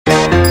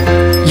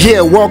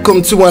Yeah,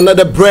 welcome to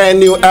another brand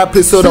new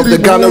episode of the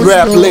Ghana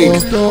Rap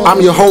League. I'm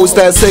your host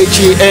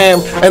SHEM,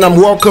 and I'm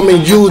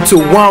welcoming you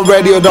to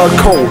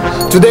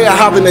OneRadio.com. Today I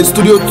have in the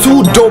studio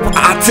two dope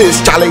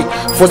artists, Charlie.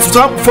 For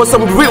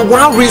some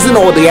one reason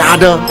or the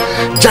other,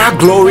 Jack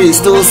Glory is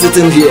still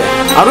sitting here.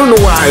 I don't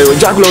know why.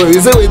 Jack Glory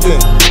is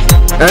waiting.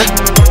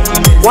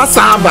 What's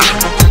up?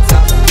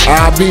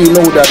 You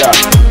know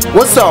that.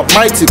 What's up,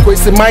 Mighty?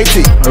 Kwesi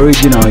Mighty.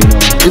 Original, you know.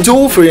 Into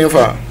who for him?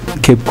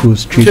 Cape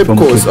Coast, Cape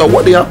Coast.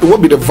 What be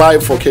the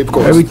vibe for Cape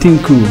Coast? Everything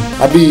cool.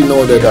 You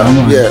know that.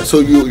 Yeah. So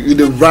you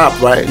the rap,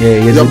 right?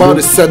 Yeah. You're about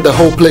to set the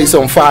whole place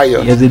on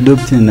fire. Yeah, the dope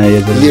thing.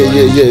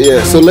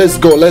 Yeah. So let's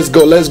go.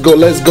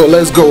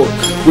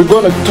 We're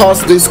gonna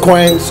toss this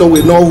coin so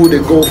we know who they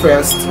go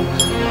first.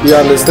 You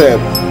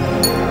understand?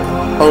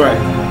 All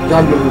right.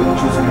 Jack Glory,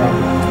 choose a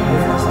number.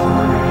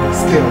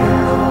 Skill.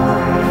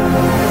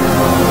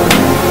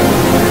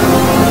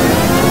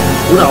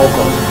 All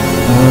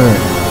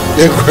right.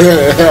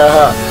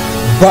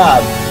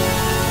 Bad.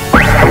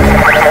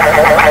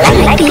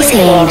 Ladies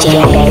and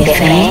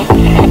gentlemen,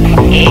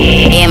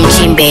 MG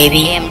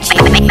baby,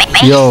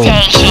 yo,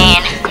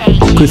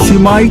 Kwesi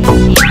Mike,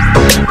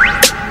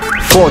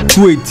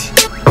 420.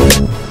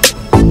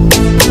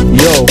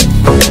 Yo,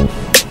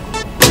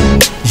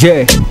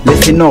 yeah,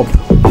 listen up.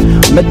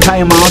 Me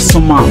time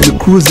awesome, me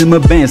cruising my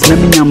Benz. Let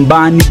me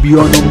nyambani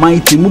beyond no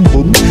mighty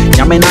mubum.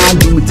 Nyame na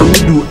do me to me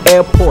do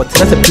airport.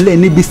 That's a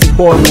plane ni bisi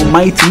for no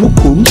mighty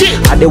mukum.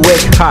 I dey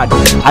work hard,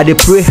 I dey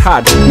pray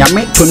hard.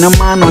 Nyame to na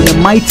man on the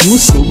mighty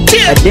musum.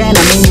 And then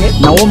I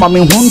mean na wo ma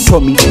me hunto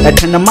me. And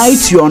the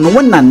mighty on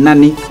one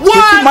nani.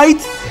 What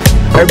might?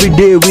 Every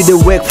day we dey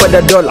work for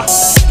the dollar.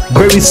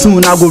 Very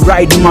soon I go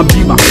ride in my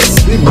beamer.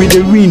 We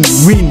dey win.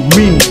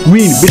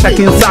 But I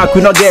can sack,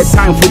 we not get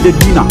time for the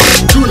dinner.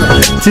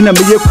 Tina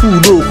me ye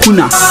kudo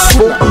kuna.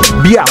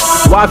 Bia,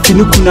 wafi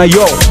ni kuna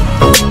yo.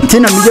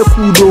 Tina me ye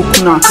kudo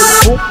kuna.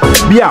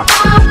 Bia.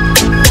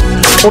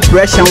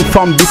 Operation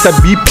from Bisa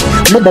BP.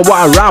 Moba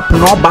wa rap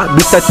no ba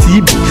Bisa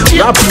TB.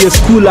 Rap ye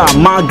schooler,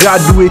 my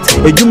graduate.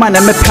 A human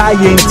and me pay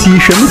in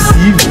t-shirt, me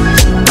CV.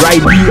 Right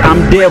B,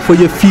 I'm there for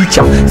your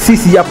future.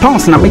 CC your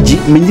pounds na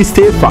me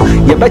stay far.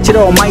 You better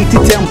almighty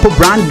tempo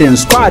Brandon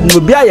squad no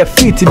be your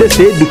feet to this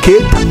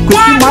educate.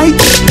 Kwesi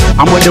Mike,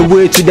 I'm on the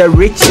way to the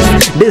riches.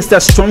 This the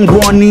strong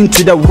warning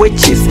to the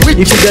witches.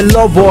 If you the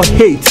love or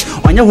hate,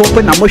 on your hope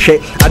and I'm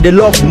I the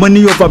love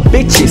money over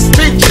bitches.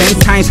 10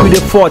 times with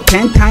the 4,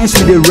 10 times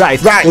with the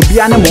rise.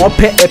 Obiane more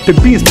pay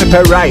beans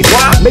pepper rice.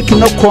 Make you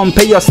not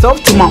compare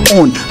yourself to my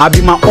own. I be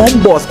my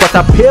own boss, but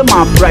I pay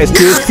my price.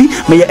 Kwesi,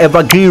 may you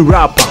evergreen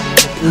rapper.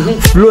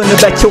 Flow in the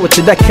back to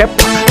the cap.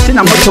 Then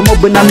I'm going to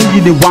move and I'm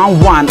the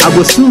 1-1. I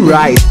go soon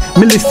rise.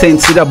 Millicent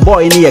to the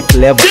boy in here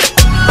clever.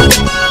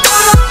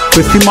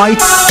 Kwesi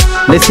Mike,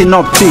 listen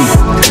up, T.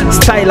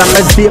 Style I'm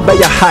as by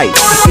your height.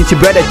 Into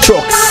better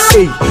chalk.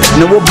 Hey,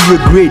 no will be a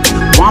great.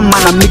 One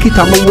man I make it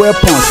I'm a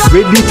weapons.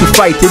 Ready to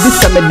fight. This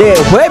time a day,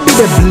 where be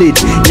the blade?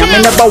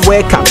 Yama never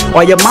wake up.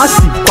 Or your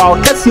massive power.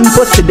 Cause him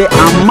posted there.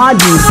 I'm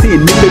mad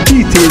insane. Make the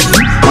details.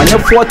 On your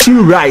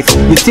 14 rise.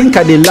 You think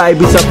I the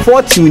life is a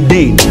 14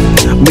 day.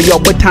 Me your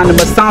button I'm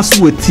a sounds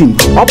with team.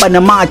 Up on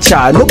the march.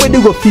 Nobody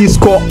will feel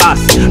score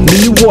us.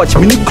 Mini watch,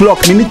 mini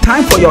clock, mini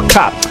time for your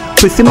cap.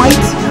 Kwesi Mike,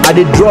 I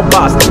did drop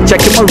bars,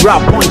 check him a rap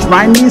punch,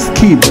 rhyming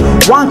scheme.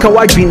 One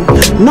kawajin,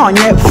 none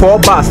yet 4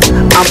 bars.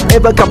 I'm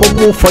ever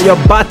capable for your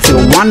battle.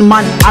 One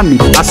man army,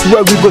 I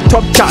swear we go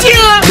top chat.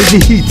 With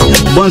the heat,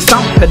 burn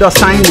some pedal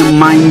sign in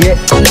mine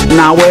yet.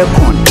 Now we're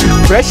on.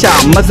 Pressure,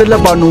 muzzle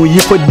about no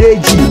you for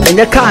Deji, and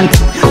you can't.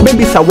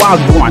 Maybe it's a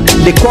wild one.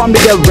 They call me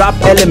the rap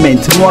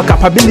element, more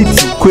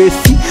capability.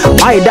 Kwesi,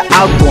 I the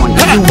outborn.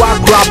 You walk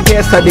rap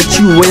pairs at the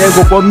chew where you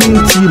go for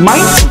minty,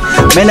 mighty.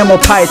 Menemo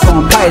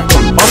Python.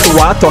 Also,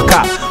 what talk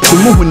up to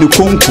move in the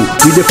Congo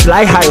with the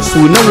fly high, so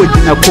we know we're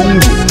in a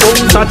Congo.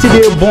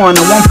 Saturday born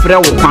and one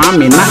friend with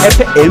Kwame, not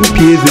ever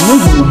MPs, the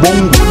move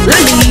bongo.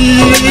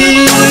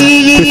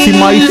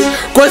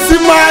 Kwesi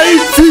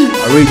Mighty.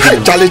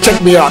 Charlie,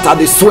 check me out at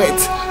the sweat.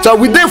 So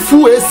we did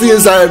full AC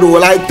inside,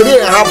 like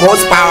 3.5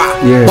 horsepower.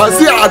 Yeah. But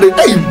see how they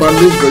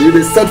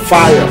you set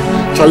fire.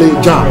 Charlie,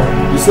 Jam,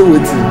 you say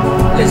waiting.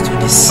 Let's do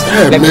this.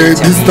 Yeah, man,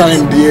 this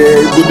time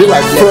it would be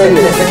like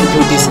furnace. Let me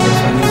do this in a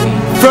funny way.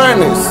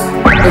 Furnace.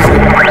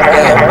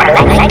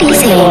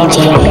 ladies and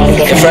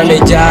gentlemen, From the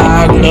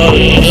Jack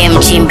Glory,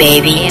 MG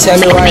baby. Tell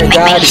me why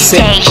God is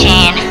sick.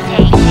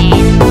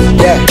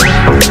 Yeah,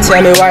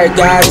 tell me why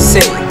God is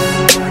sick.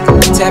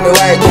 Tell me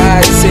why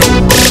God is sick.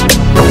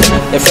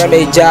 From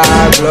the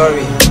Jack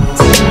Glory.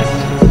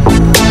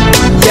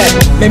 Yeah,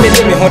 maybe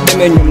let me hold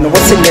them in.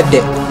 What's in your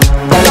day?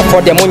 For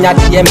the moon,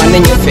 yeah, man,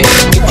 in your face.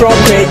 You crow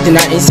crazy, and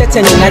in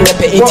certain in your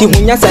pay,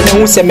 18 years and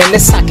who's a man,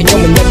 sack in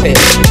your pay.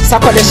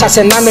 Supper the shots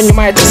and none on your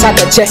mind to sat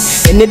a check,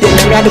 and need them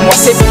rather more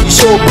safe to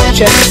show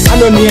check. I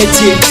don't need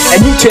it, and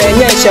you train,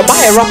 yeah, shall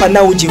buy a rapper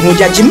now, you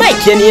judge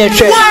Mike, and yeah,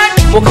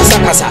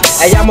 Mokasa,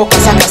 I am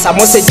Mokasa,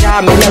 Mose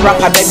Jam, and a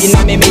rapper, baby,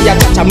 na me ya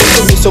tata,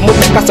 Moko, so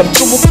Mokasa,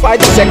 Tubu,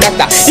 fight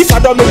Segata. If I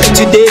don't make it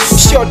today,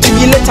 sure to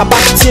be later back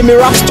to me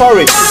rap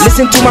story.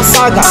 Listen to my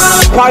saga,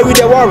 why with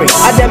the worry?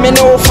 I dem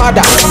no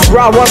father,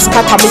 Ra was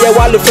Katamia,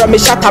 while from me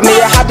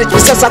Shatamia had it,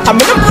 Mrs.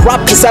 Atamina,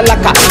 rap is a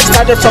laka.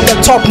 Started from the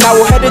top, now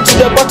we're headed to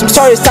the bottom.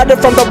 Sorry, started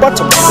from the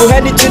bottom, we're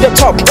headed to the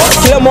top.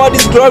 Claim all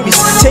these glories,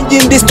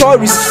 changing these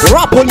stories.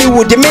 Rap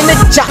Hollywood, the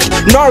minute Jack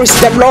Norris,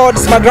 the Lord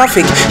is my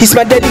graphic, he's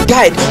my daily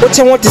guide. What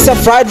I want is a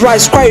fried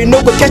rice, cry,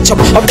 no go ketchup,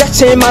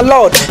 objection, my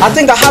lord. I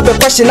think I have a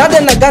question, I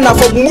didn't Ghana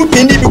for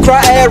Mupini, you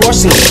cry air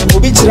rushing.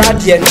 Obi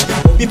Chiradian,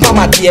 Obi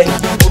Pamadian,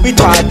 Obi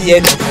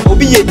Tadian,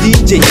 Obi a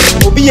DJ,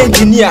 Obi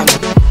engineer,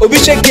 Obi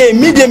check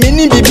game, media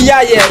mini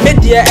BBI,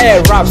 media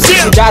air rap,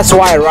 that's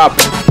why I rap.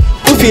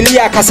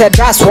 Ufilia said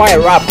that's why I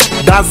rap.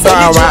 That's why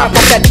I rap.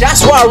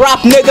 That's why I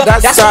rap, nigga.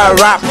 That's why I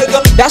rap.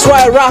 That's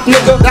why I rap,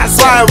 nigga. That's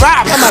why I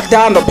rap. Come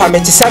down up, I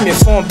to send me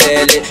phone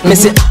belly. Me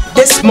say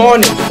this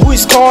morning, who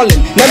is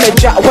calling?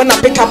 When I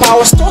pick up, I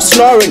was still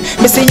snoring.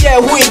 Me say yeah,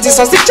 who is this?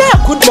 I say yeah,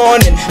 good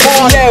morning.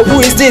 Yeah, who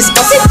is this?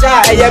 I say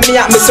yeah, I am me.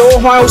 Me say oh,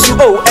 why was you?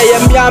 Oh, I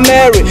am me, I'm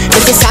Mary. Me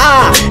say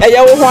I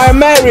am who I'm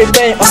married.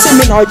 Then I say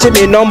me now,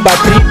 Jimmy number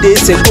 3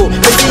 days ago.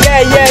 Me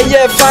say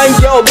yeah, fine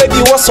girl,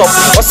 baby, what's up?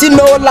 I see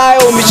no lie,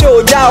 oh me show.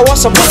 Yeah,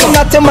 what's up?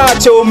 Nothing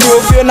much. Oh, me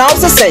feel now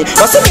the same.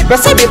 What's it?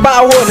 But say me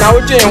bow now.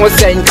 Doing was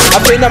saying.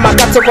 I feel I'm a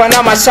cat.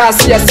 I'm a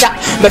chance. Yes,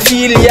 me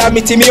feel ya. Me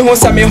to me who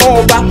say me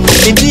hoba.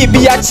 Me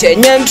be a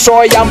chain and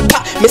Troy and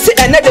pa. Me say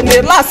another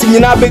the last thing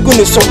you know be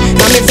good so.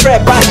 Now me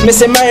Fred back. Me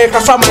say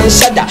America from and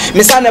shada.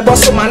 Me say a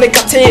boss man like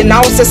a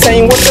now say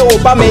saying what's the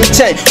Obama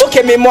chain. Okay,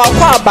 me more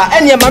kwaba.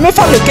 Any my me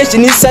for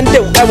location is send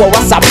it. I will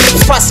WhatsApp.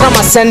 Fast I'm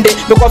a send it.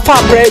 Because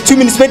far bread 2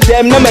 minutes with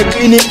them. No me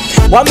clean it.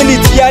 1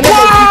 minute here.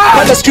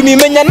 Never screaming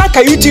me. Ka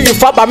YouTube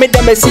for ba me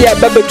dem see a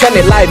baby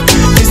trying live.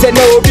 He said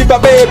no obi ba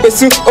baby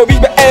su obi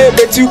ba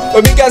ebe tu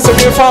obi can so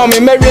me farm me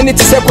marry ni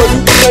ti se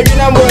kodu marry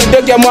na mo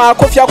de dem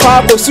akofia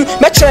kwa akosu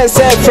me try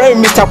say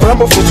friend Mr.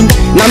 Prambo fotu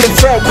na me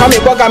friend kwa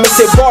me boga me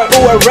say boy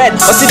oh red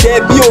o si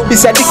dey bi obi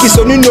sadiki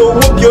so ni no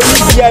wo bi obi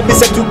bia bi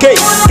se 2k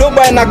do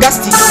buy na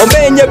gasti o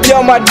me nya bi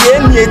o ma de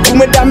ni etu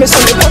me da me so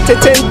me put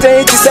ten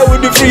ti say we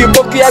do free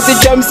book ya se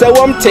jam say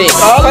one thing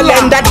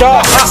calendar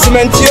door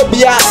cement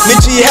obia me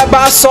ji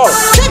heba so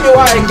tell me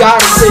why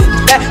God say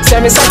say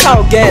me saka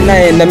again na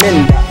in the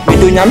minda me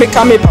do nya me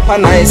ka me papa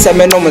na say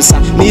me no msa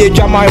me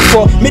edwaman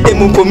for me dem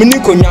mpo me ni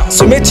konya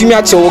so metimi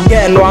ache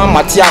again no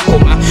amate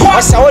akoma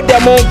asa wo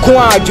dem nko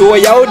ajo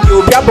ya wo de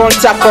obi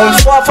abonta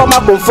konfo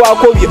afama konfo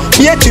akowie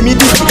me etumi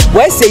di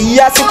we say yi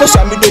ase ko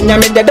sha me do nya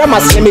me dada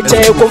masle me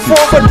che konfo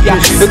ko dia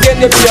again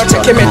ne bi o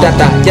check me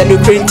data ya no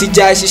print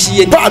ja shishi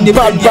ye bad.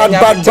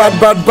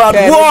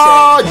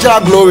 Wow, ja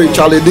glory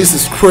Charlie, this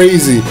is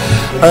crazy.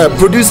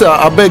 Producer,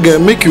 I beg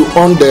make you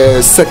on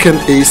the second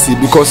AC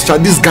because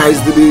these guys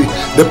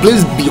the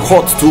place be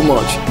hot too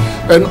much.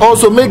 And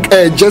also make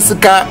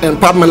Jessica and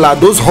Pamela,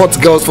 those hot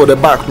girls for the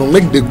back, no,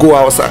 make they go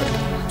outside.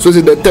 So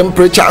the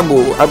temperature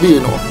go, I mean,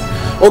 you know.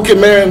 Okay,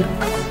 man.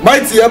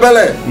 Mighty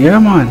Abele. Yeah,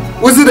 man.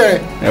 Who's it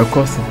there? Of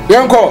course.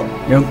 Young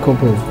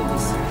couple.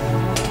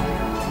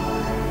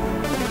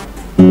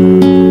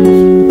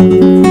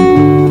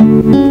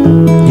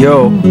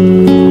 Yo.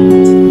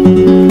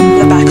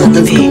 You're back on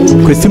the beat.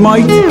 Kwesi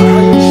Mike.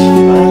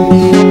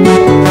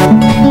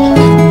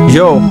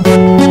 Yo.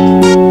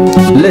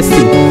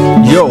 Listen.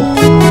 Yo.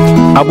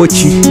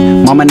 Abochi,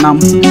 Mama Nam,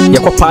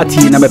 Yako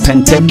party na me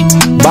pentem,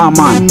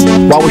 Barman,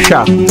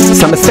 Wawsha,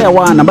 some say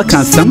one number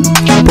cansam,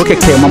 Poke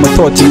Mama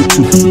thought in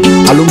two,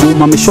 Alumbu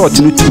Mama short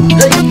in two.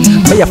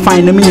 May you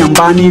find me and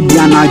Barney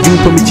Biana June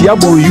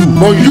Pomitiabo you,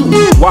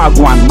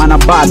 Wagwan, man a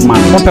bad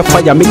man, Pump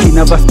fire making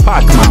never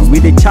spark man, we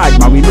the charge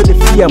man, we know the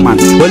fear man,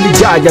 only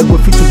judge I go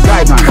fit to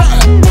drive man.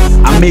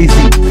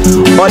 Amazing,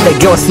 all the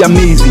girls are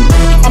amazing,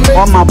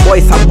 all my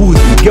boys are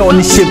boozy, girl on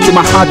the shape to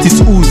my heart is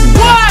oozing.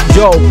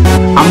 Yo,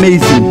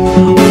 amazing.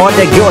 All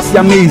the girls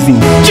are amazing.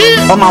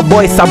 All my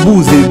boys are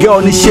boozing. Girl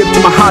on the shape to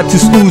my heart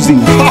is oozing.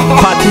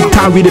 Party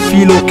time we the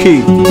feel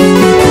okay.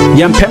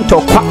 Yam pento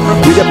kwa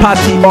with the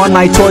party all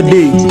night all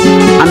day.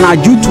 And I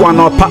do to an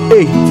upper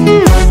A.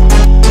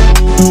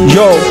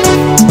 Yo,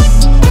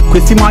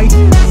 Kwesi Mike.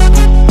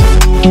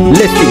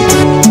 Listen,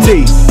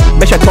 say,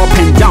 better top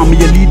and down me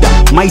a leader.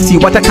 Mighty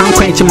what I can't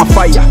quench my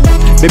fire.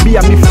 Baby,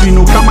 I'm free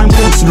no come and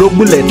post low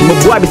bullet. My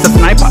boy is a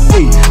sniper.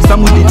 Hey,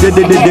 somebody did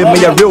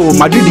me a real.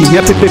 My duty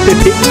here, pepe.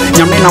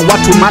 Yamena what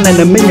to man and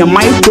a million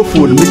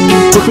microphone. Might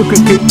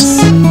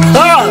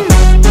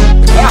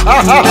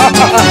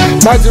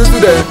you do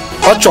that?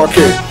 I'll choke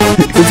it.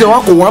 It's a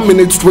 1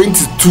 minute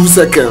 22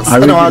 seconds. I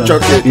know I'll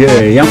choke it.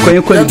 Yeah, young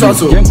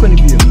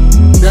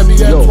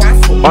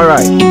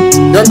alright.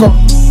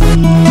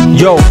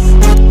 Yo,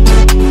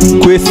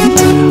 Kwesi,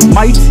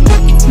 Mike,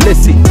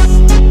 listen.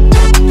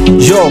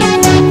 Yo,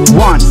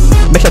 one,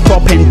 better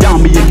top and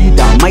down, be a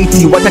leader.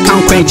 Mighty, what I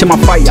can't quench my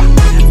fire.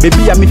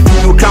 Baby, I'm if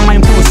you come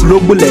and post low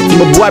bullet.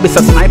 My boy is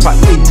a sniper.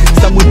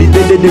 Somebody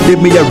did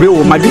me a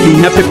real. My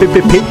duty,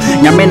 pepe.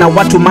 Yamena,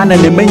 what to man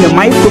and the mania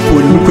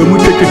microphone.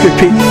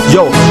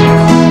 Yo.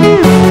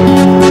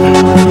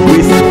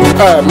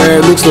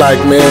 Man, it looks like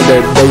man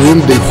the room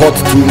they hot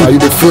too. Now you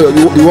feel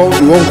you won't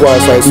go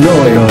outside so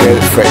and get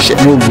fresh.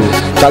 No.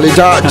 Charlie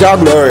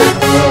Glory.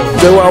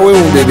 They want we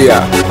won't be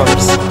there.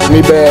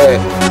 Me be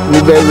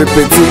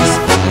repeat.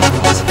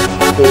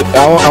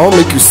 I won't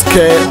make you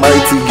scared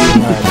mighty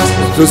game.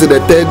 So the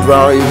third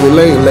round you will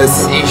learn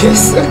less.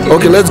 Yes.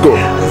 Okay, let's go.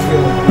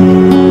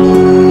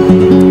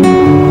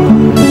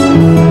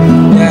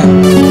 Yeah.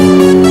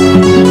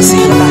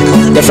 See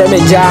the from a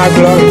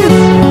Glory.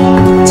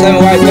 Tell me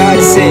what God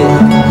is saying.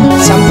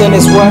 Something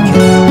is working.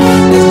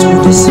 Let's do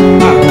this.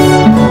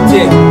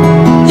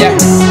 Yeah.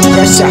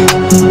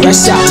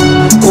 Pressure.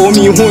 Call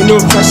me who no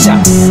pressure.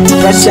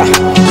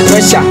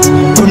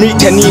 For me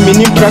can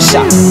even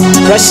pressure.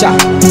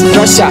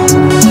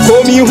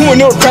 Call me who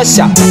no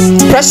pressure.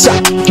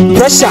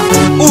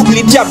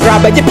 Ugly dia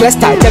braba je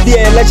plaster je be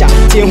leisure.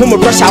 The home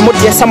pressure mo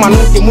dey someone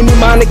no the money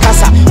man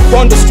casa.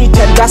 On the street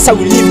and that's how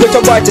we live. Get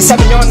a boy to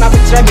 7 years now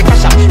try me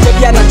cash. They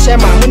be an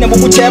chairman, we never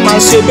chairman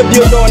so be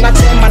you don't not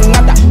chairman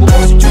nada.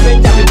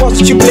 Boss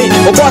you play,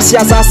 boss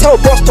as I saw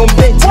Boston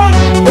paint.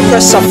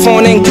 Pressure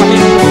phone incoming,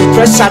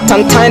 pressure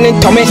tantine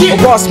coming.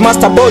 Boss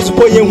master boys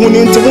boy who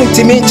to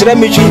me to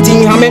me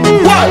treating hamming.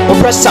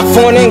 Pressure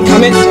phone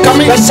incoming,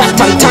 pressure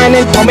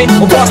tantine coming.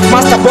 Boss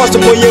master boss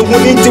boy who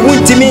to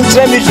me to me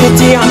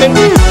treating hamming.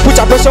 Put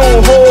your pressure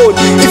on hold.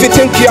 If you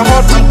think you're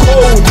hot and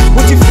cold,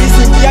 put your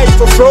freezing yeah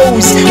for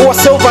froze. Or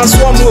silver and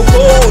swarm will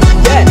gold.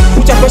 Yeah,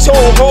 put your pressure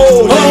on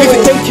hold. If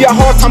you think you're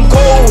hot and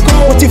cold,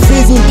 put your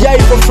freezing yeah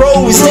for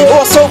froze.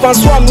 Or silver and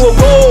swarm will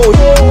gold.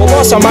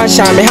 Also man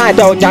shine behind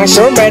the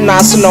junction right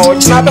now so no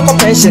it's not a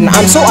pension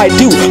and so I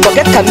do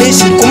forget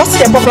carnation come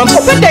see a problem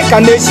forget that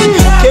carnation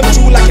came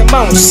through like a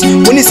mouse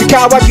when it's a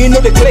car you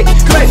know the click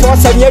for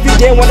us every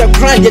day when the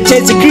grind you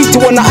change the green to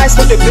when the eyes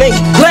for the blink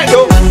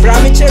yo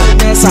brami cherry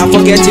cancer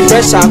forget the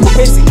pressure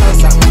Kwesi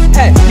cancer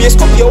hey me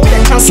Scorpio with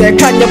cancer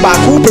can you back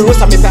who be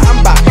rosa me be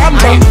amber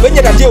when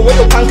you deal with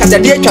your punk the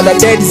day the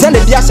dead is and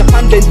the biasa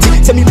pandenti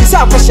say me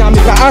bisa question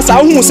me answer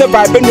who say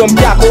by benum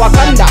bia ko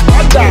wakanda